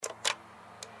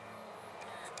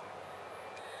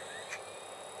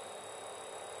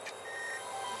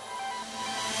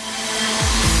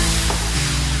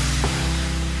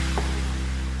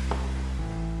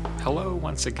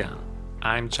Once again,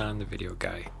 I'm John the Video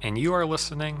Guy, and you are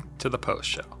listening to The Post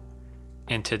Show.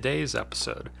 In today's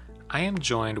episode, I am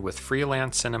joined with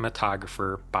freelance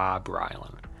cinematographer Bob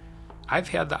Reiland. I've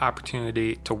had the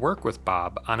opportunity to work with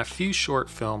Bob on a few short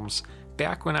films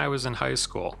back when I was in high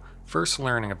school, first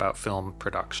learning about film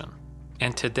production.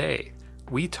 And today,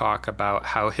 we talk about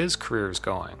how his career is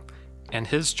going and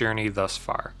his journey thus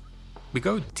far. We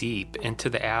go deep into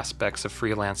the aspects of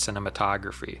freelance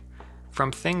cinematography, from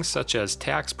things such as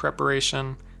tax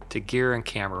preparation to gear and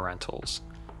camera rentals.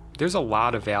 There's a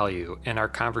lot of value in our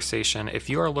conversation if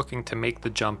you are looking to make the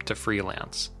jump to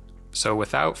freelance. So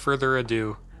without further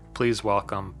ado, please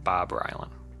welcome Bob Reiland.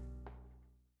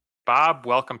 Bob,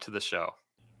 welcome to the show.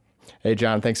 Hey,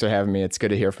 John, thanks for having me. It's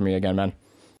good to hear from you again, man.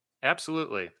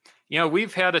 Absolutely. You know,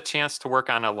 we've had a chance to work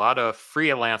on a lot of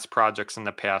freelance projects in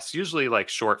the past, usually like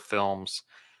short films.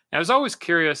 And I was always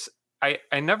curious,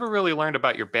 I never really learned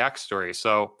about your backstory.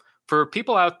 So for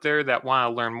people out there that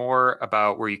want to learn more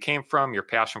about where you came from, your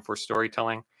passion for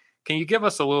storytelling, can you give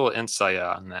us a little insight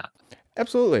on that?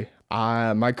 Absolutely.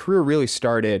 My career really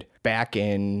started back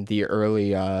in the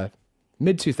early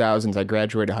mid-2000s. I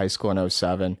graduated high school in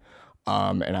 2007.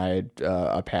 And I had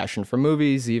a passion for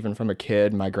movies, even from a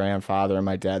kid. My grandfather and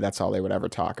my dad, that's all they would ever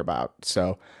talk about.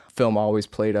 So film always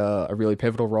played a really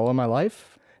pivotal role in my life.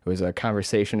 It was a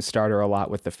conversation starter a lot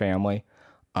with the family.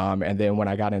 And then when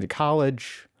I got into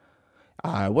college,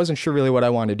 I wasn't sure really what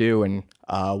I wanted to do. And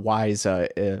wise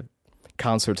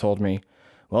counselor told me,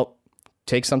 well,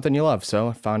 take something you love. So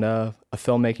I found a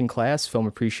filmmaking class, film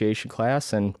appreciation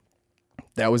class, and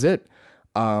that was it.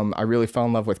 I really fell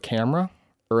in love with camera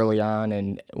early on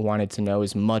and wanted to know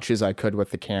as much as I could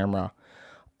with the camera.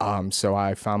 So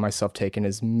I found myself taking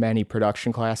as many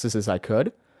production classes as I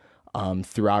could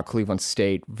throughout Cleveland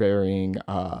State, varying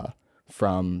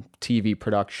from TV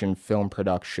production, film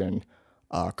production,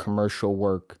 commercial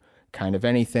work, kind of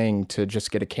anything to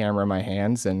just get a camera in my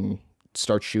hands and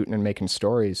start shooting and making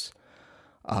stories.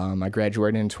 I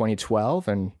graduated in 2012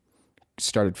 and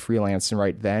started freelancing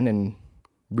right then and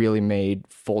really made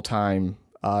full-time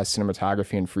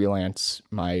cinematography and freelance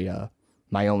my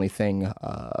only thing,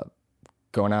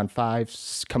 going on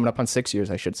coming up on 6 years,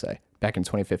 I should say. Back in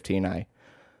 2015, I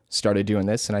started doing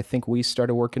this, and I think we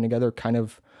started working together kind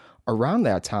of around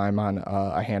that time on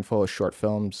a handful of short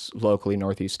films locally,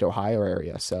 Northeast Ohio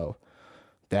area. So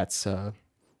that's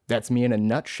me in a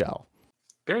nutshell.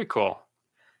 Very cool.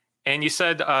 And you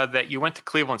said that you went to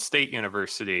Cleveland State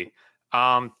University.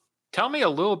 Tell me a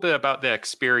little bit about the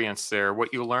experience there,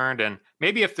 what you learned, and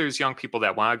maybe if there's young people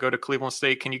that want to go to Cleveland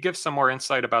State, can you give some more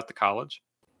insight about the college?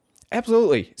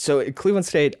 Absolutely. So at Cleveland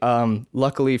State,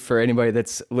 luckily for anybody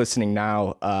that's listening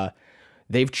now,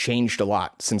 they've changed a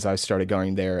lot since I started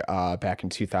going there back in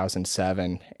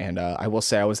 2007. And I will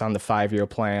say I was on the 5-year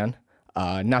plan,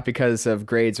 not because of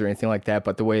grades or anything like that,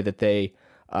 but the way that they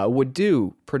would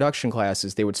do production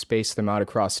classes, they would space them out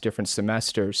across different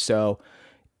semesters. So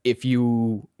if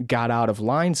you got out of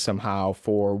line somehow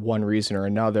for one reason or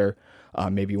another,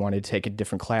 maybe you wanted to take a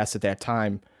different class at that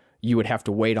time, you would have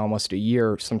to wait almost a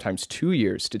year, sometimes 2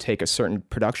 years, to take a certain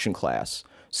production class.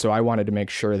 So I wanted to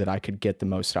make sure that I could get the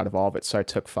most out of all of it. So I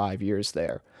took 5 years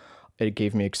there. It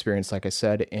gave me experience, like I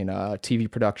said, in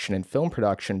TV production and film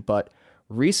production. But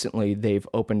recently, they've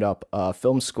opened up a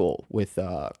film school with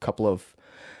a couple of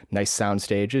nice sound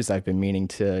stages. I've been meaning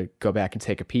to go back and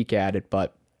take a peek at it,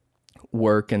 but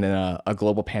work and then a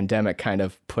global pandemic kind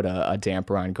of put a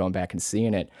damper on going back and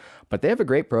seeing it. But they have a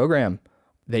great program.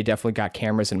 They definitely got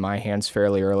cameras in my hands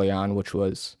fairly early on, which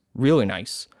was really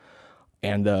nice.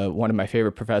 And one of my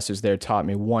favorite professors there taught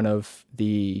me one of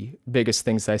the biggest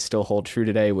things I still hold true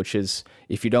today, which is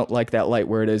if you don't like that light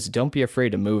where it is, don't be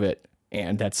afraid to move it.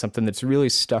 And that's something that's really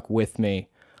stuck with me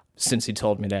since he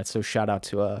told me that. So shout out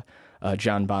to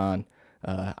John Bond.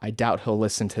 I doubt he'll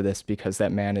listen to this because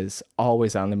that man is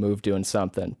always on the move doing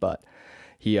something, but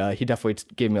he definitely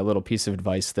gave me a little piece of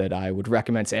advice that I would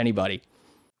recommend to anybody.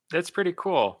 That's pretty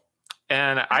cool.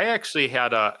 And I actually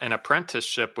had an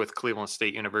apprenticeship with Cleveland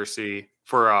State University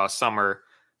for a summer,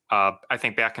 I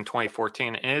think back in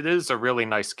 2014, and it is a really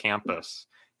nice campus.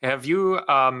 Have you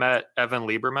met Evan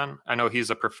Lieberman? I know he's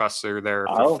a professor there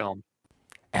for film.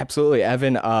 Absolutely.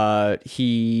 Evan,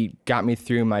 he got me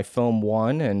through my Film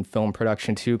 1 and Film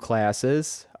Production 2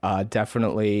 classes.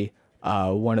 Definitely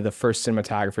one of the first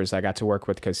cinematographers I got to work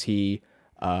with because he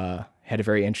had a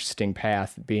very interesting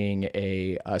path being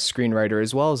a screenwriter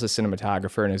as well as a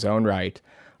cinematographer in his own right.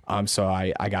 So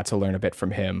I got to learn a bit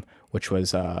from him, which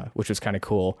was kind of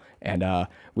cool. And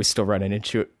we still run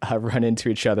into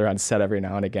each other on set every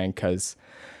now and again because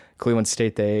Cleveland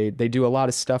State, they do a lot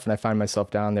of stuff, and I find myself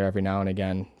down there every now and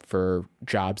again for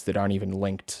jobs that aren't even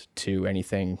linked to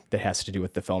anything that has to do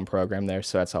with the film program there.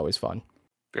 So that's always fun.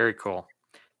 Very cool.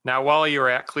 Now, while you were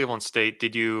at Cleveland State,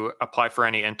 did you apply for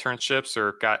any internships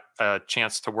or got a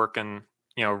chance to work in,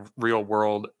 real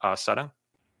world setting?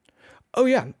 Oh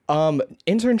yeah,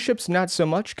 internships not so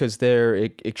much because they're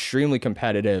extremely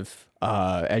competitive,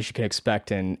 as you can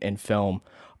expect in film.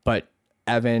 But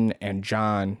Evan and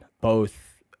John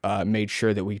both made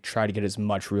sure that we try to get as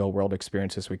much real world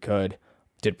experience as we could.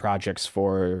 Did projects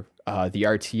for the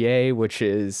RTA, which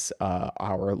is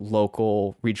our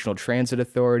local regional transit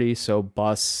authority, so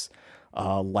bus,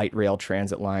 light rail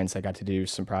transit lines. I got to do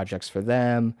some projects for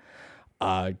them.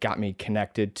 Got me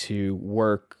connected to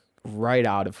work right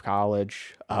out of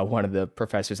college. One of the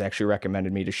professors actually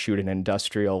recommended me to shoot an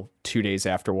industrial 2 days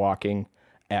after walking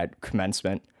at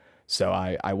commencement. So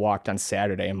I walked on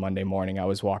Saturday, and Monday morning I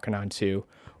was walking onto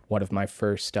one of my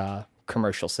first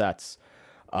commercial sets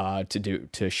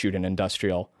to shoot an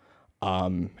industrial.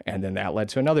 And then that led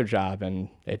to another job, and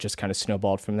it just kind of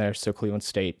snowballed from there. So Cleveland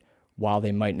State, while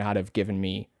they might not have given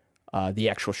me the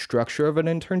actual structure of an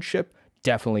internship,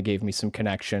 definitely gave me some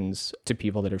connections to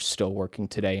people that are still working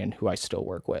today and who I still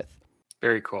work with.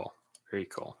 Very cool. Very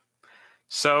cool.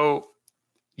 So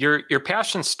your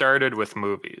passion started with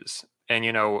movies, and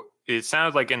it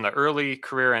sounded like in the early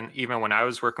career, and even when I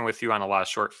was working with you on a lot of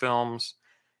short films,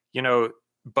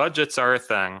 budgets are a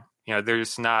thing.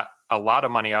 There's not a lot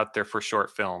of money out there for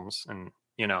short films, and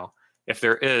if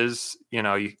there is,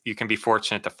 you can be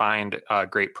fortunate to find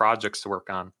great projects to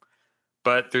work on.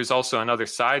 But there's also another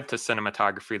side to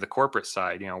cinematography, the corporate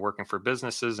side, working for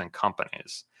businesses and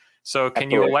companies. So can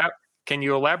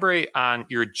you elaborate on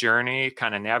your journey,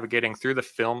 kind of navigating through the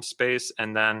film space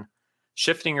and then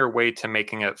shifting your way to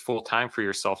making it full time for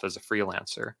yourself as a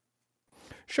freelancer?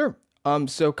 Sure.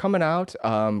 So coming out,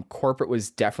 corporate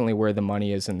was definitely where the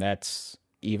money is, and that's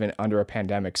even under a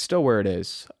pandemic, still where it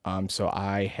is. So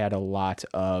I had a lot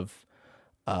of,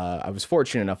 I was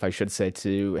fortunate enough, I should say,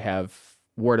 to have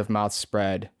word of mouth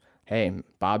spread. Hey,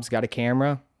 Bob's got a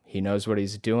camera. He knows what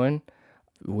he's doing.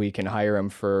 We can hire him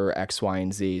for X, Y,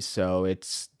 and Z. So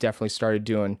it's definitely started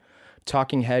doing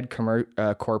talking head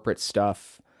corporate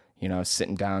stuff,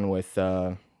 sitting down with,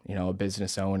 a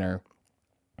business owner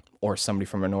or somebody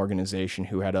from an organization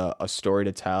who had a story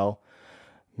to tell,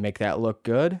 make that look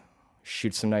good,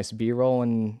 shoot some nice B-roll,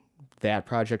 and that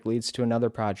project leads to another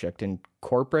project. And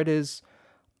corporate is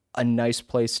a nice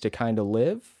place to kind of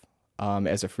live.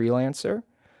 As a freelancer,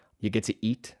 you get to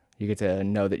eat, you get to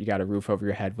know that you got a roof over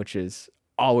your head, which is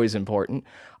always important.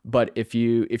 But if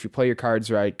you play your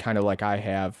cards right, kind of like I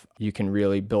have, you can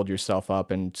really build yourself up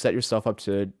and set yourself up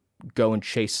to go and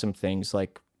chase some things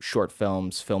like short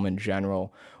films, film in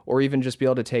general, or even just be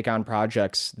able to take on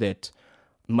projects that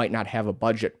might not have a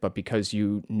budget, but because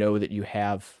you know that you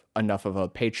have enough of a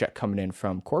paycheck coming in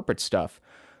from corporate stuff,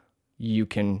 you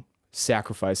can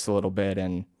sacrifice a little bit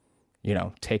and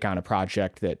take on a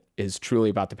project that is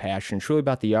truly about the passion, truly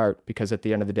about the art, because at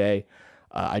the end of the day,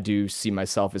 I do see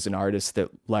myself as an artist that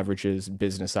leverages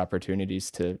business opportunities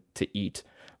to eat,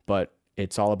 but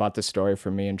it's all about the story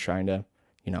for me and trying to,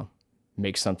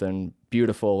 make something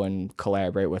beautiful and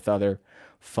collaborate with other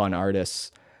fun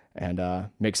artists and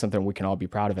make something we can all be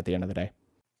proud of at the end of the day.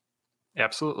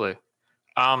 Absolutely.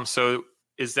 So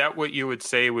is that what you would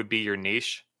say would be your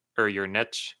niche or your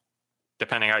niche?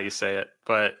 Depending how you say it,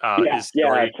 but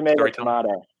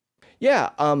tomato. Yeah,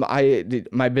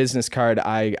 my business card,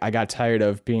 I got tired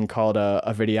of being called a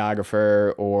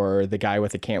videographer or the guy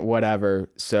with the camera, whatever.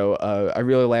 So I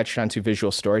really latched onto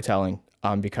visual storytelling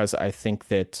because I think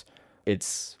that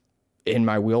it's in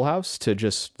my wheelhouse to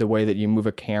just the way that you move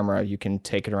a camera, you can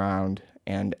take it around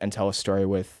and tell a story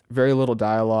with very little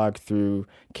dialogue through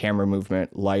camera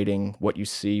movement, lighting, what you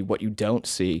see, what you don't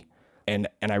see. And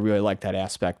I really like that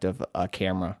aspect of a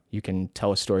camera. You can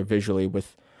tell a story visually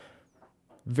with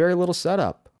very little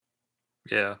setup.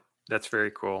 Yeah, that's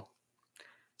very cool.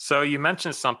 So you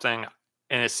mentioned something,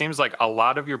 and it seems like a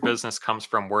lot of your business comes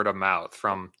from word of mouth,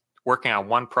 from working on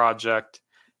one project,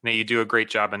 and then you do a great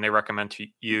job, and they recommend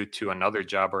you to another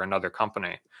job or another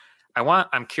company.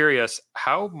 I'm curious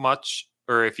how much,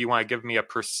 or if you want to give me a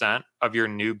percent of your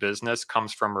new business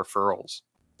comes from referrals.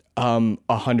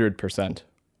 100%.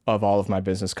 Of all of my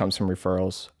business comes from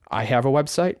referrals. I have a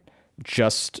website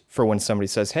just for when somebody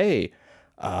says, hey,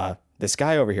 this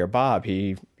guy over here, Bob,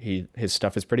 his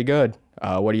stuff is pretty good.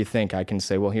 What do you think? I can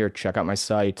say, well, here, check out my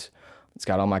site. It's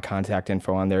got all my contact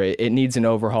info on there. It needs an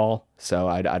overhaul, so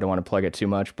I don't want to plug it too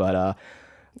much, but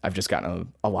I've just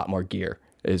gotten a lot more gear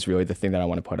is really the thing that I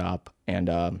want to put up. And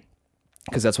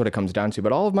because that's what it comes down to.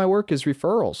 But all of my work is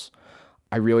referrals.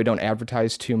 I really don't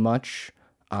advertise too much.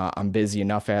 I'm busy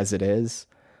enough as it is.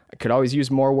 I could always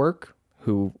use more work.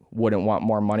 Who wouldn't want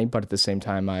more money? But at the same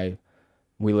time,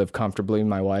 we live comfortably,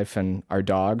 my wife and our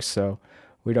dogs, so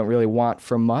we don't really want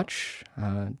for much.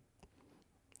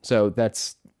 So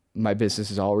that's my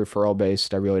business is all referral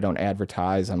based. I really don't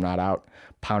advertise. I'm not out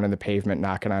pounding the pavement,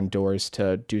 knocking on doors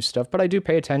to do stuff. But I do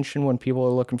pay attention when people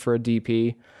are looking for a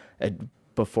DP.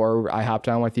 Before I hopped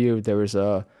on with you, there was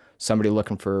somebody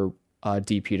looking for a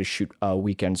DP to shoot a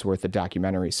weekend's worth of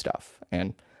documentary stuff,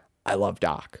 and I love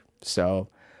doc. So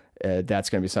that's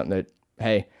going to be something that,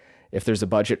 hey, if there's a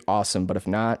budget, awesome. But if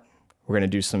not, we're going to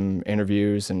do some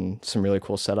interviews and some really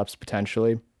cool setups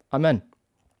potentially. I'm in.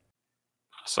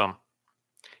 Awesome.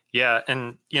 Yeah.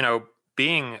 And,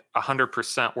 being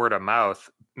 100% word of mouth,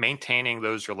 maintaining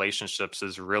those relationships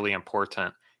is really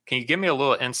important. Can you give me a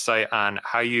little insight on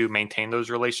how you maintain those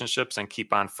relationships and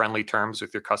keep on friendly terms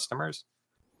with your customers?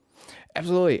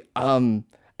 Absolutely. I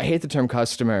hate the term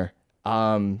customer.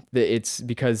 It's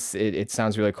because it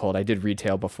sounds really cold. I did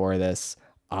retail before this.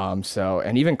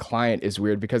 And even client is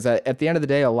weird because at the end of the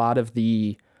day, a lot of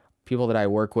the people that I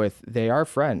work with, they are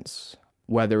friends,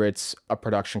 whether it's a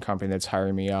production company that's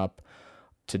hiring me up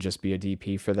to just be a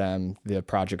DP for them. The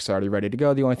project's already ready to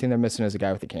go. The only thing they're missing is a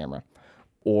guy with a camera,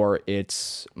 or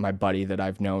it's my buddy that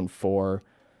I've known for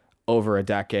over a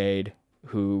decade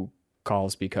who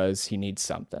calls because he needs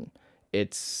something.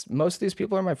 Most of these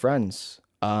people are my friends.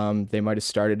 They might have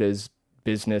started as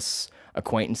business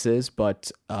acquaintances,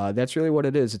 but that's really what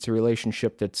it is. It's a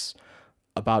relationship that's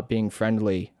about being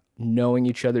friendly, knowing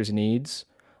each other's needs,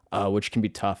 which can be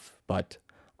tough. But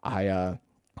I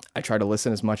try to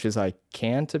listen as much as I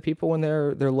can to people when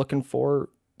they're looking for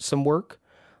some work.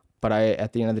 But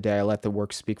at the end of the day, I let the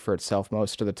work speak for itself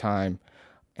most of the time,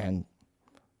 and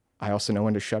I also know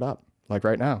when to shut up, like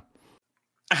right now.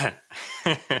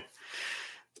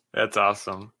 That's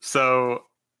awesome. So,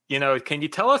 can you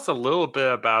tell us a little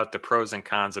bit about the pros and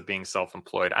cons of being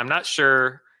self-employed? I'm not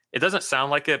sure, it doesn't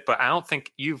sound like it, but I don't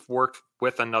think you've worked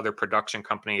with another production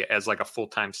company as like a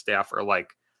full-time staff or like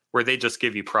where they just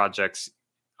give you projects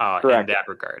in that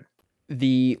regard.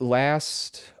 The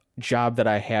last job that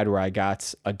I had where I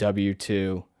got a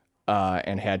W-2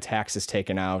 and had taxes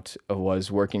taken out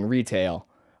was working retail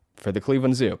for the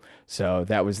Cleveland Zoo. So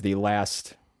that was the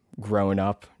last grown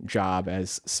up job,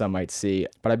 as some might see.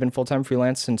 But I've been full-time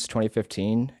freelance since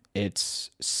 2015.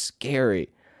 It's scary,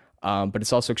 but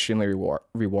it's also extremely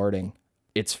rewarding.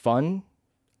 It's fun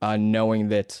knowing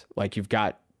that like you've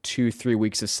got 2-3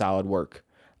 weeks of solid work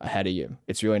ahead of you.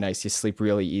 It's really nice. You sleep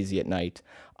really easy at night,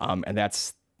 and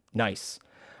that's nice.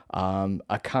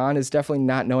 A con is definitely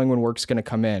not knowing when work's going to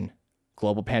come in.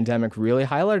 Global pandemic really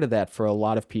highlighted that for a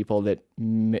lot of people that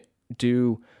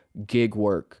do gig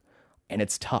work, and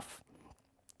it's tough.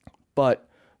 But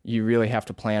you really have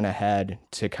to plan ahead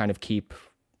to kind of keep,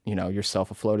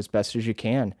 yourself afloat as best as you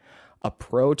can. A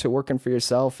pro to working for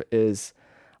yourself is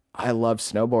I love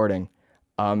snowboarding.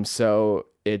 So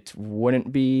it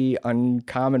wouldn't be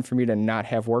uncommon for me to not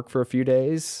have work for a few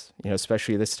days,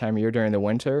 especially this time of year during the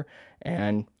winter,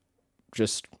 and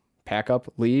just pack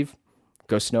up, leave,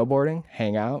 go snowboarding,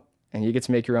 hang out, and you get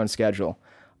to make your own schedule.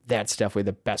 That's definitely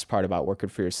the best part about working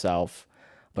for yourself,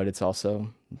 but it's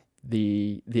also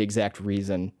the exact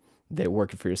reason that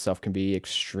working for yourself can be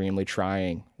extremely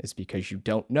trying is because you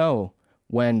don't know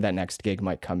when that next gig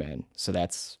might come in. So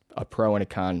that's a pro and a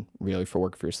con really for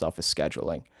working for yourself is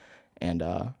scheduling and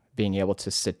being able to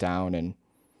sit down and,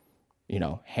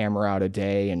 hammer out a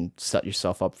day and set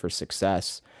yourself up for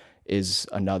success is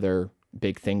another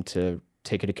big thing to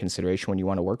take into consideration when you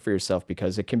want to work for yourself,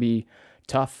 because it can be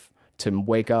tough to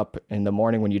wake up in the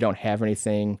morning when you don't have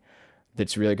anything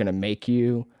that's really going to make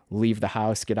you leave the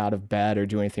house, get out of bed, or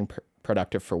do anything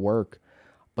productive for work.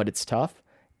 But it's tough.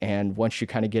 And once you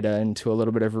kind of get into a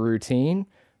little bit of a routine,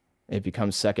 it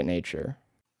becomes second nature.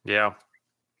 Yeah.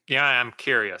 Yeah, I'm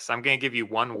curious. I'm going to give you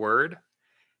one word,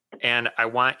 and I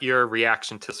want your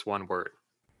reaction to this one word.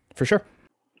 For sure.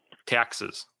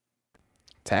 Taxes.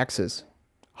 Taxes.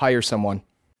 Hire someone.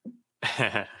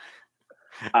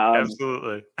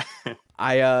 Absolutely.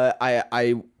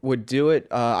 I would do it.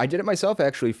 I did it myself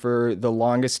actually for the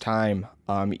longest time.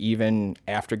 Even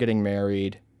after getting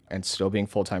married and still being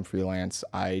full-time freelance,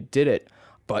 I did it.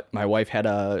 But my wife had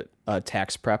a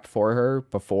tax prep for her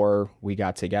before we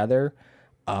got together.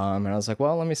 And I was like,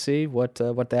 well, let me see what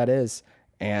that is.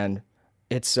 And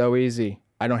it's so easy.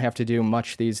 I don't have to do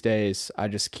much these days. I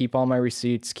just keep all my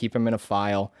receipts, keep them in a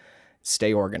file,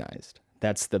 stay organized.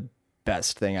 That's the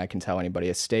best thing I can tell anybody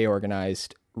is stay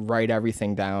organized, write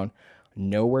everything down,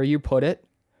 know where you put it,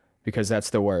 because that's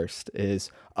the worst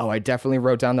is, oh, I definitely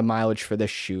wrote down the mileage for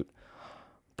this shoot.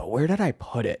 but where did I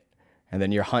put it? And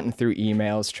then you're hunting through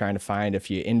emails trying to find if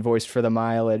you invoiced for the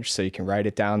mileage so you can write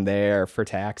it down there for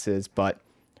taxes. But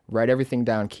write everything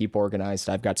down, keep organized.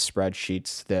 I've got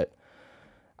spreadsheets that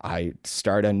I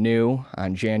start anew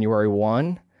on January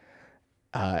 1.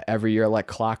 Every year, like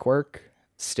clockwork.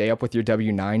 Stay up with your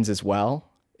W-9s as well.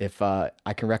 If I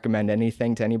can recommend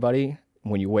anything to anybody,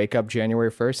 when you wake up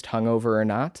January 1st, hungover or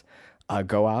not,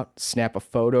 go out, snap a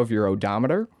photo of your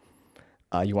odometer.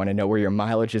 You want to know where your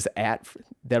mileage is at.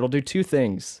 That'll do two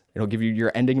things. It'll give you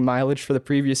your ending mileage for the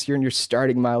previous year and your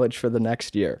starting mileage for the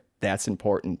next year. That's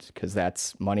important because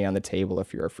that's money on the table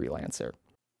if you're a freelancer.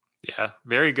 Yeah,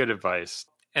 very good advice.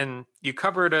 And you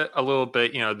covered it a little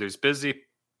bit. There's busy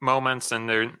moments and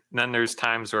then there's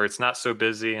times where it's not so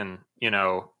busy, and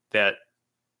that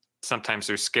sometimes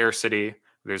there's scarcity.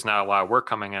 There's not a lot of work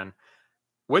coming in.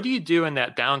 What do you do in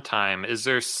that downtime? Is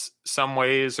there some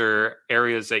ways or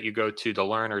areas that you go to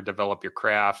learn or develop your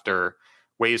craft, or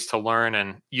ways to learn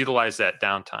and utilize that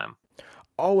downtime?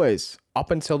 Always. Up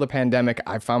until the pandemic,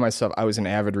 I found myself, I was an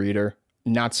avid reader,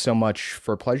 not so much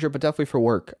for pleasure, but definitely for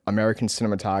work. American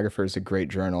Cinematographer is a great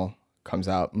journal, comes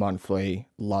out monthly,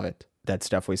 love it. That's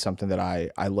definitely something that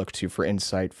I look to for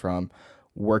insight from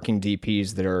working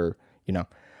DPs that are,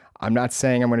 I'm not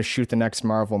saying I'm going to shoot the next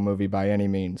Marvel movie by any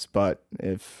means, but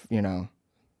if,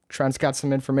 Trent's got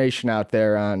some information out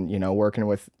there on, working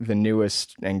with the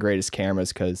newest and greatest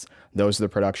cameras, because those are the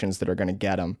productions that are going to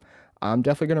get them, I'm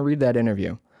definitely going to read that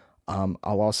interview. I'll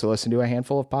also listen to a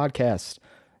handful of podcasts.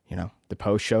 The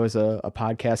Post Show is a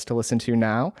podcast to listen to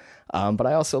now, but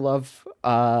I also love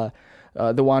The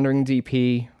Wandering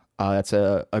DP. That's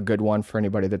a good one for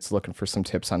anybody that's looking for some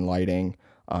tips on lighting.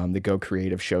 The Go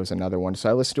Creative Show is another one. So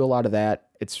I listen to a lot of that.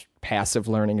 It's passive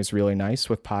learning is really nice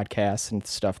with podcasts and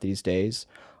stuff these days.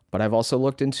 But I've also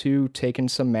looked into taking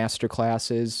some master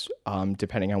classes,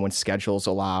 depending on when schedules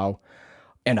allow.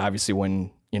 And obviously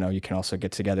when, you can also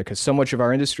get together, because so much of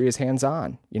our industry is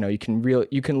hands-on. You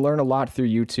can learn a lot through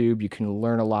YouTube. You can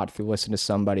learn a lot through listening to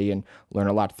somebody and learn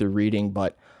a lot through reading.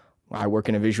 But I work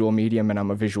in a visual medium and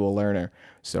I'm a visual learner.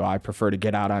 So I prefer to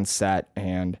get out on set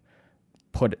and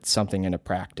put something into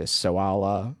practice. So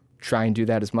I'll try and do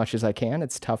that as much as I can.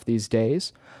 It's tough these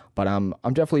days, but I'm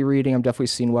definitely reading. I'm definitely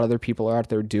seeing what other people are out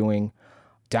there doing.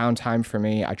 Downtime for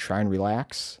me, I try and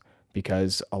relax,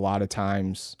 because a lot of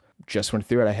times just went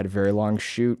through it. I had a very long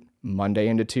shoot Monday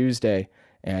into Tuesday,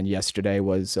 and yesterday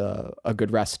was a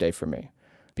good rest day for me,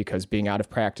 because being out of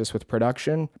practice with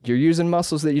production, you're using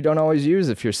muscles that you don't always use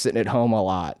if you're sitting at home a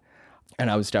lot. And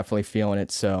I was definitely feeling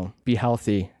it. So be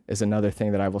healthy is another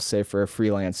thing that I will say for a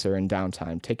freelancer in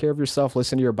downtime. Take care of yourself.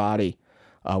 Listen to your body.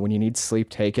 When you need sleep,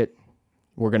 take it.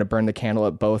 We're going to burn the candle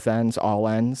at both ends, all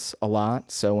ends, a lot.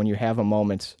 So when you have a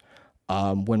moment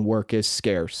when work is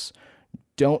scarce,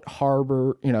 don't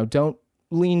don't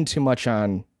lean too much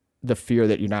on the fear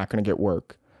that you're not going to get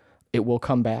work. It will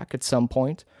come back at some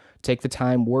point. Take the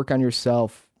time, work on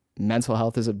yourself. Mental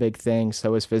health is a big thing.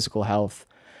 So is physical health.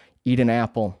 Eat an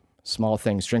apple. Small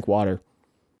things. Drink water.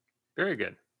 Very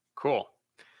good. Cool.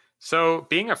 So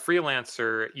being a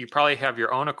freelancer, you probably have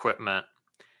your own equipment.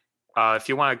 If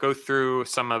you want to go through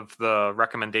some of the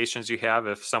recommendations you have,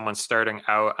 if someone's starting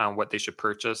out on what they should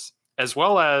purchase, as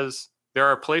well as there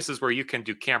are places where you can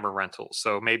do camera rentals.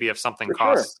 So maybe if something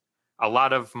costs a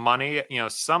lot of money,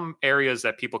 some areas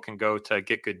that people can go to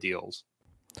get good deals.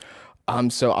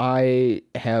 So I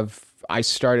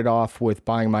started off with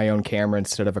buying my own camera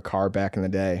instead of a car back in the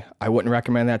day. I wouldn't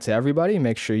recommend that to everybody.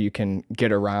 Make sure you can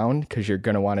get around, because you're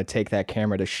going to want to take that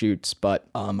camera to shoots. But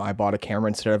I bought a camera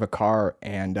instead of a car,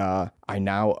 and I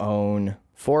now own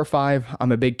 4 or 5.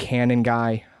 I'm a big Canon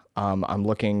guy. I'm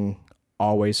looking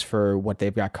always for what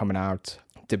they've got coming out.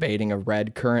 Debating a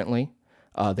Red currently.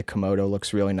 The Komodo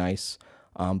looks really nice.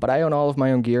 But I own all of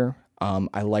my own gear.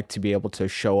 I like to be able to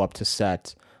show up to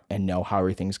set and know how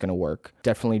everything's going to work.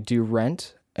 Definitely do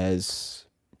rent as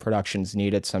productions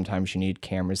need it. Sometimes you need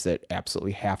cameras that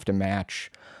absolutely have to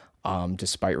match.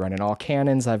 Despite running all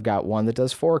Canons, I've got one that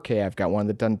does 4K. I've got one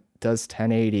that does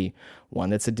 1080, one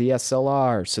that's a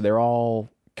DSLR. So they're all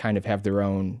kind of have their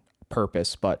own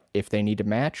purpose. But if they need to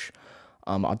match,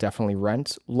 I'll definitely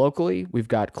rent. Locally, we've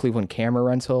got Cleveland Camera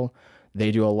Rental.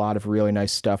 They do a lot of really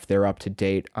nice stuff. They're up to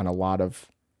date on a lot of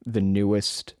the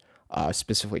newest,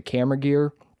 specifically camera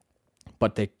gear,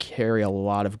 but they carry a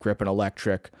lot of grip and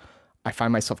electric. I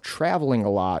find myself traveling a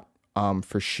lot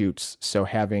for shoots, so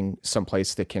having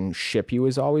someplace that can ship you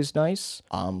is always nice.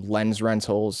 Lens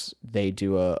rentals, they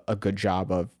do a good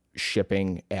job of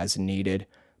shipping as needed,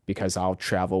 because I'll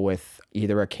travel with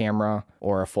either a camera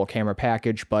or a full camera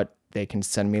package, but they can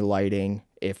send me lighting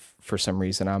if for some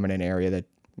reason I'm in an area that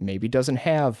maybe doesn't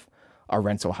have a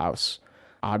rental house.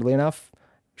 Oddly enough,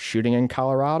 shooting in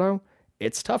Colorado,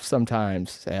 it's tough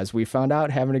sometimes, as we found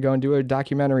out having to go and do a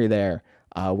documentary there.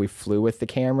 We flew with the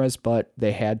cameras, but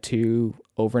they had to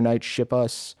overnight ship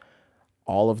us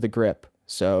all of the grip.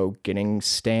 So getting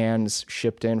stands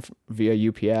shipped in via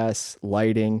UPS,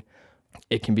 lighting,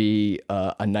 it can be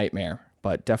a nightmare.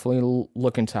 But definitely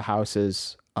look into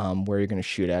houses where you're going to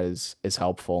shoot at is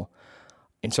helpful.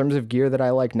 In terms of gear that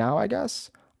I like now, I guess,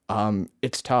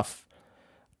 it's tough.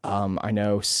 I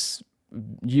know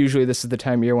usually this is the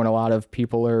time of year when a lot of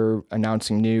people are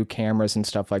announcing new cameras and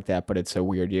stuff like that, but it's a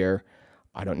weird year.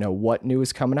 I don't know what new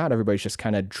is coming out. Everybody's just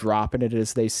kind of dropping it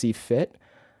as they see fit.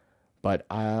 But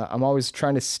I'm always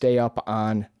trying to stay up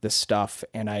on the stuff,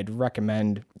 and I'd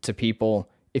recommend to people,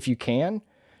 if you can,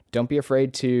 don't be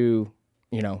afraid to,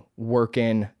 work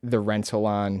in the rental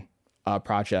on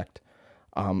project.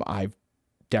 I've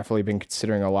definitely been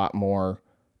considering a lot more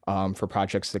for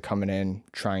projects that are coming in,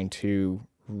 trying to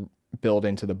build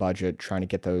into the budget, trying to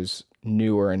get those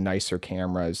newer and nicer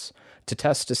cameras to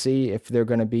test to see if they're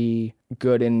going to be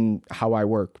good in how I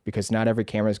work, because not every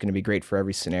camera is going to be great for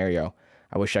every scenario.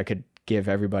 I wish I could give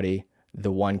everybody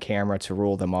the one camera to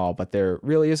rule them all, but there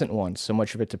really isn't one. So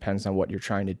much of it depends on what you're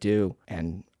trying to do.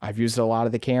 And I've used a lot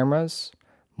of the cameras,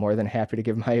 more than happy to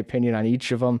give my opinion on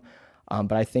each of them.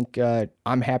 But I think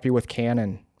I'm happy with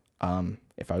Canon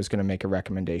if I was going to make a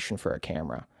recommendation for a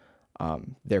camera.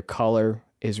 Their color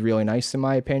is really nice in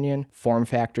my opinion. Form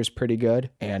factor is pretty good,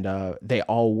 and they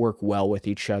all work well with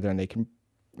each other, and they can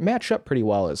match up pretty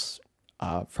well as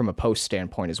from a post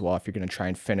standpoint as well, if you're going to try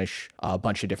and finish a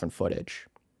bunch of different footage.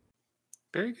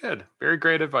 Very good. Very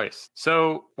great advice.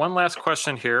 So one last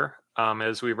question here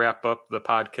as we wrap up the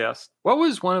podcast. What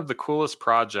was one of the coolest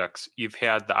projects you've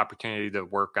had the opportunity to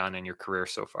work on in your career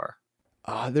so far?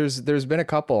 There's been a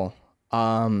couple.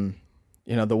 The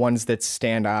ones that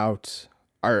stand out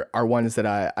are ones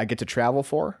that I get to travel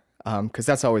for, because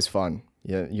that's always fun.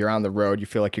 You're on the road. You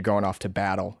feel like you're going off to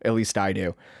battle. At least I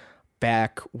do.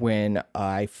 Back when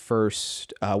I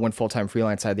first went full-time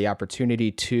freelance, I had the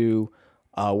opportunity to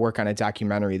work on a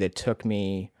documentary that took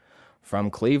me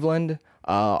from Cleveland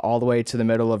all the way to the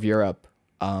middle of Europe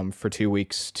for 2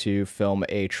 weeks to film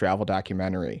a travel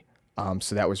documentary.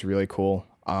 So that was really cool.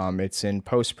 It's in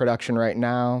post-production right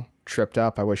now, tripped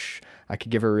up. I wish I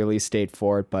could give a release date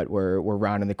for it, but we're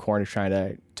rounding the corner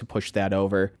trying to push that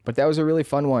over. But that was a really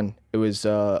fun one. It was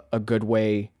a good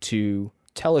way to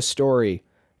tell a story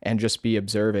and just be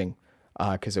observing,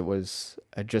 because it was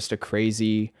just a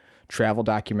crazy travel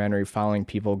documentary following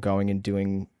people going and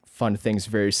doing fun things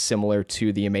very similar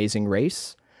to The Amazing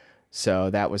Race.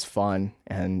 So that was fun,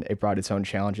 and it brought its own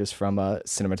challenges from a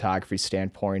cinematography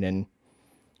standpoint, and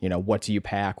what do you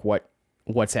pack,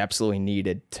 what's absolutely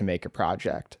needed to make a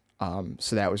project.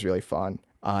 So that was really fun.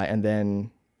 And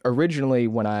then originally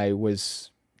when I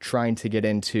was trying to get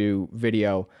into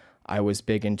video, I was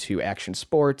big into action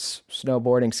sports,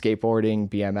 snowboarding, skateboarding,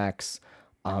 BMX.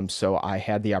 So I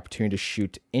had the opportunity to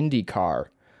shoot IndyCar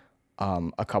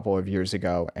a couple of years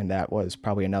ago, and that was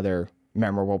probably another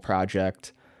memorable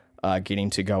project, getting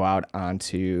to go out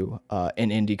onto an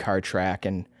IndyCar track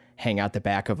and hang out the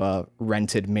back of a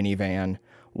rented minivan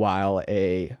while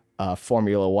a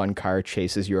Formula One car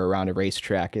chases you around a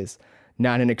racetrack is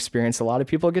not an experience a lot of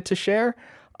people get to share.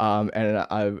 And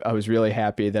I was really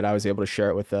happy that I was able to share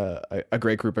it with a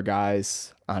great group of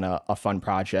guys on a fun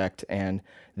project, and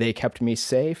they kept me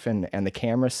safe and the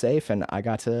camera safe, and I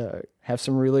got to have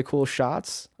some really cool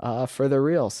shots for the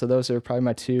reel. So those are probably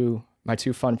my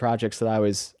two fun projects that I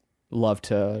always love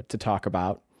to talk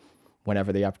about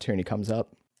whenever the opportunity comes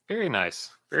up. Very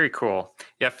nice. Very cool.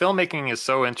 Yeah, filmmaking is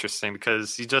so interesting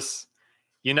because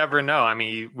you never know. I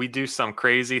mean, we do some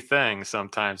crazy things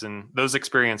sometimes, and those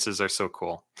experiences are so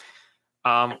cool.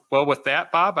 Well, with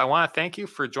that, Bob, I want to thank you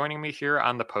for joining me here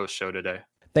on the Post Show today.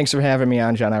 Thanks for having me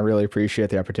on, John. I really appreciate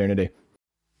the opportunity.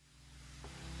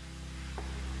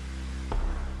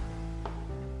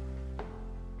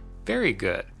 Very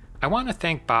good. I want to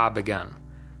thank Bob again.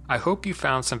 I hope you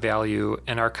found some value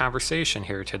in our conversation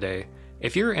here today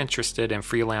if you're interested in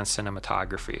freelance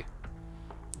cinematography.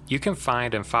 You can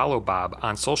find and follow Bob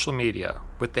on social media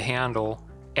with the handle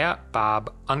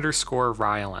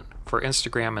 @Bob_Reiland for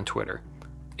Instagram and Twitter.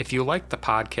 If you like the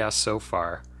podcast so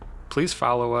far, please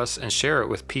follow us and share it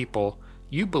with people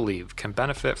you believe can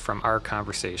benefit from our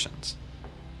conversations.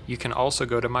 You can also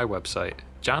go to my website,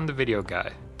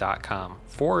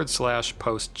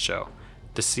 johnthevideoguy.com/post show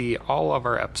to see all of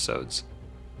our episodes.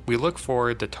 We look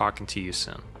forward to talking to you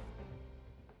soon.